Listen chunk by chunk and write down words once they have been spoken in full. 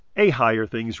A Higher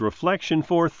Things reflection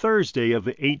for Thursday of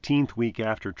the 18th week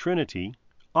after Trinity,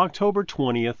 October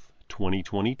 20th,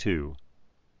 2022.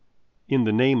 In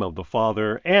the name of the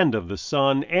Father, and of the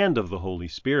Son, and of the Holy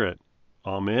Spirit.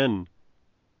 Amen.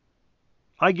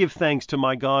 I give thanks to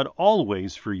my God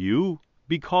always for you,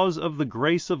 because of the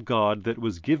grace of God that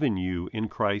was given you in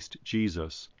Christ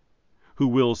Jesus, who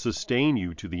will sustain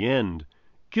you to the end,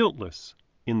 guiltless,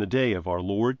 in the day of our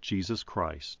Lord Jesus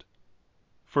Christ.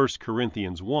 1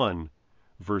 Corinthians 1,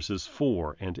 verses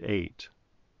 4 and 8.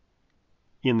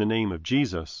 In the name of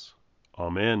Jesus.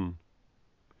 Amen.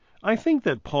 I think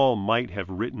that Paul might have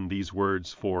written these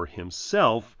words for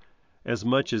himself as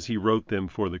much as he wrote them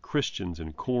for the Christians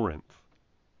in Corinth.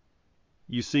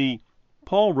 You see,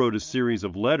 Paul wrote a series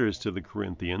of letters to the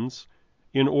Corinthians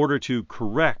in order to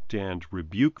correct and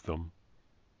rebuke them.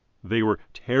 They were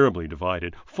terribly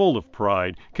divided, full of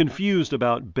pride, confused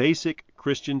about basic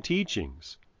Christian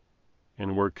teachings,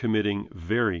 and were committing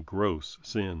very gross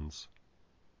sins.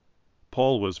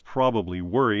 Paul was probably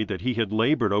worried that he had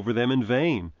labored over them in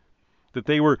vain, that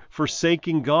they were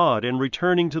forsaking God and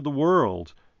returning to the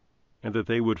world, and that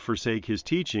they would forsake his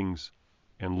teachings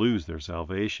and lose their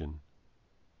salvation.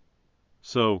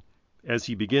 So, as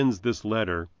he begins this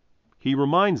letter, he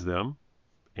reminds them,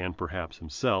 and perhaps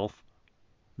himself,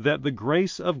 that the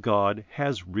grace of God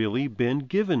has really been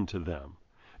given to them.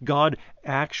 God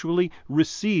actually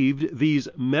received these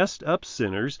messed up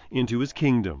sinners into his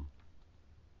kingdom.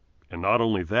 And not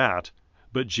only that,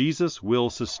 but Jesus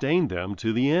will sustain them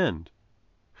to the end.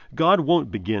 God won't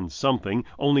begin something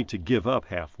only to give up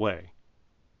halfway.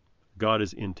 God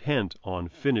is intent on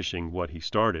finishing what he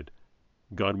started.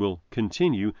 God will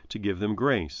continue to give them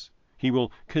grace. He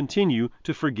will continue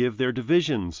to forgive their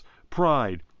divisions,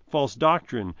 pride, false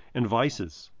doctrine, and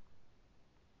vices.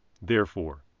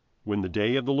 Therefore, when the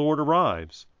day of the Lord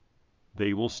arrives,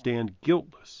 they will stand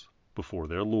guiltless before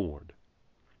their Lord.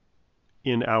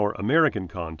 In our American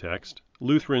context,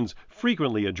 Lutherans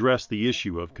frequently address the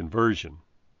issue of conversion.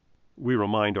 We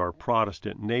remind our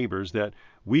Protestant neighbors that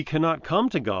we cannot come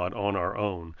to God on our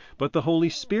own, but the Holy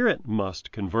Spirit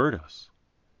must convert us.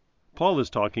 Paul is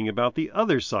talking about the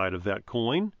other side of that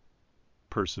coin,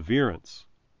 perseverance.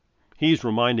 He's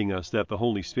reminding us that the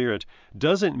Holy Spirit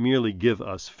doesn't merely give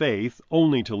us faith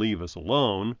only to leave us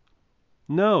alone.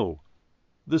 No,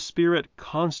 the Spirit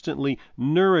constantly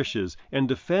nourishes and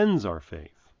defends our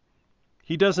faith.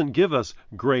 He doesn't give us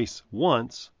grace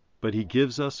once, but he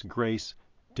gives us grace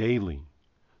daily,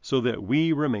 so that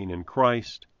we remain in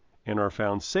Christ and are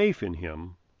found safe in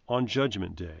him on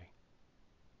Judgment Day.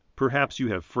 Perhaps you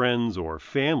have friends or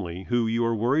family who you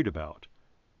are worried about,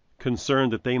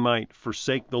 concerned that they might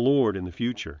forsake the Lord in the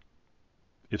future.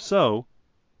 If so,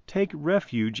 take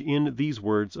refuge in these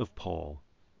words of Paul,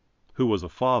 who was a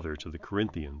father to the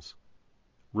Corinthians.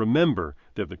 Remember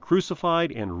that the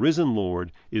crucified and risen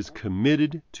Lord is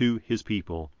committed to his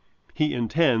people. He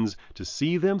intends to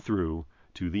see them through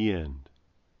to the end.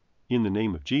 In the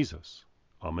name of Jesus.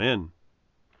 Amen.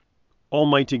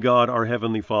 Almighty God, our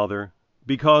Heavenly Father,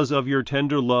 because of your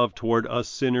tender love toward us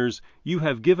sinners, you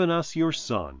have given us your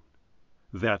Son,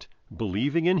 that,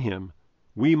 believing in him,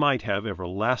 we might have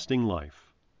everlasting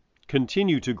life.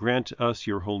 Continue to grant us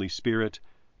your Holy Spirit,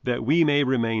 that we may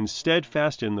remain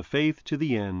steadfast in the faith to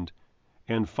the end,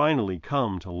 and finally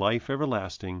come to life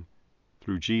everlasting,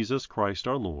 through Jesus Christ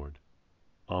our Lord.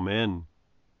 Amen.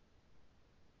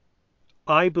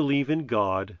 I believe in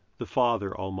God, the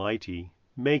Father Almighty,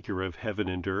 maker of heaven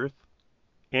and earth,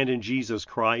 and in Jesus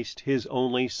Christ, his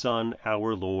only Son,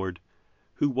 our Lord,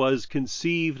 who was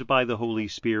conceived by the Holy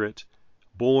Spirit,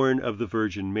 born of the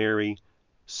Virgin Mary,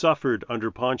 suffered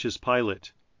under Pontius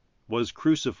Pilate, was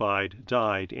crucified,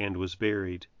 died, and was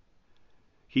buried.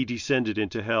 He descended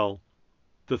into hell.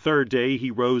 The third day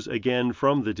he rose again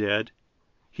from the dead.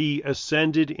 He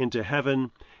ascended into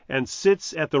heaven and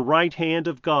sits at the right hand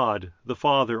of God, the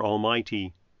Father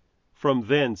Almighty. From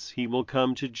thence he will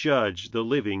come to judge the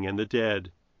living and the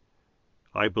dead.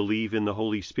 I believe in the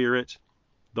Holy Spirit,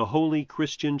 the holy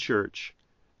Christian Church,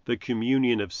 the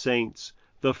communion of saints,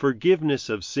 the forgiveness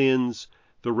of sins,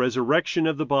 the resurrection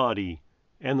of the body,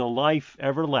 and the life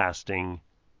everlasting.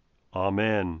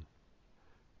 Amen.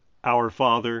 Our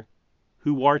Father,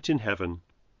 who art in heaven,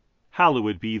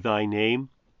 hallowed be thy name.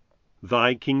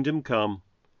 Thy kingdom come,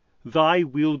 thy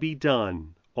will be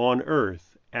done, on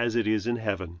earth as it is in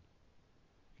heaven.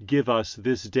 Give us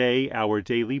this day our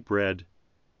daily bread,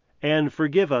 and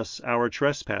forgive us our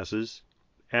trespasses,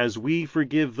 as we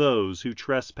forgive those who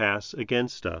trespass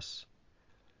against us.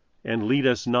 And lead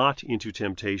us not into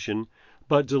temptation,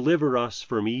 but deliver us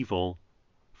from evil.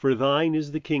 For thine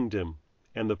is the kingdom,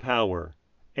 and the power,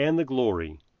 and the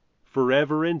glory,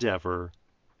 forever and ever.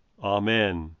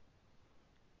 Amen.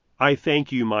 I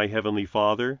thank you, my Heavenly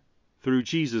Father, through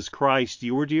Jesus Christ,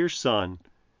 your dear Son,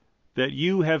 that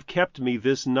you have kept me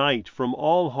this night from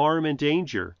all harm and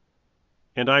danger,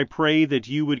 and I pray that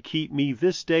you would keep me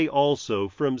this day also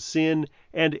from sin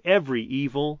and every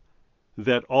evil,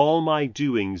 that all my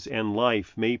doings and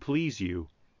life may please you.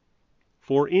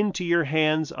 For into your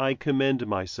hands I commend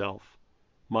myself,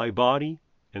 my body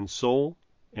and soul,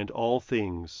 and all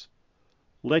things.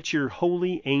 Let your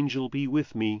holy angel be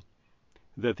with me,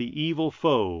 that the evil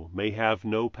foe may have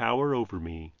no power over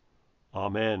me.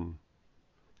 Amen.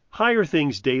 Higher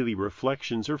Things Daily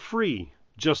Reflections are free,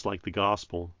 just like the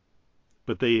Gospel,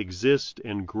 but they exist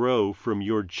and grow from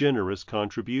your generous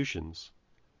contributions.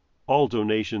 All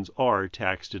donations are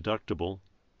tax deductible.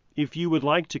 If you would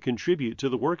like to contribute to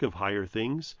the work of Higher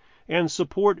Things and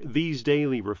support these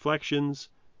daily reflections,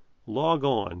 log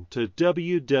on to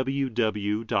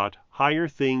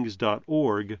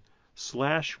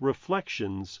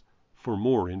www.higherthings.org/reflections for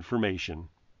more information.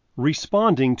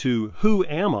 Responding to "Who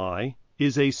am I?"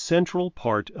 is a central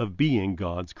part of being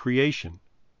God's creation.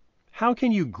 How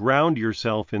can you ground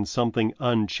yourself in something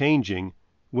unchanging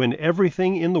when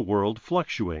everything in the world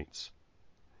fluctuates?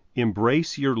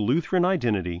 Embrace your Lutheran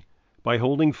identity by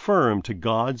holding firm to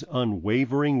God's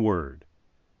unwavering word.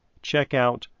 Check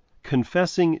out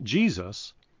Confessing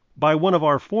Jesus by one of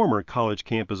our former college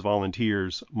campus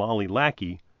volunteers, Molly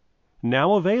Lackey,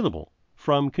 now available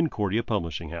from Concordia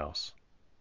Publishing House.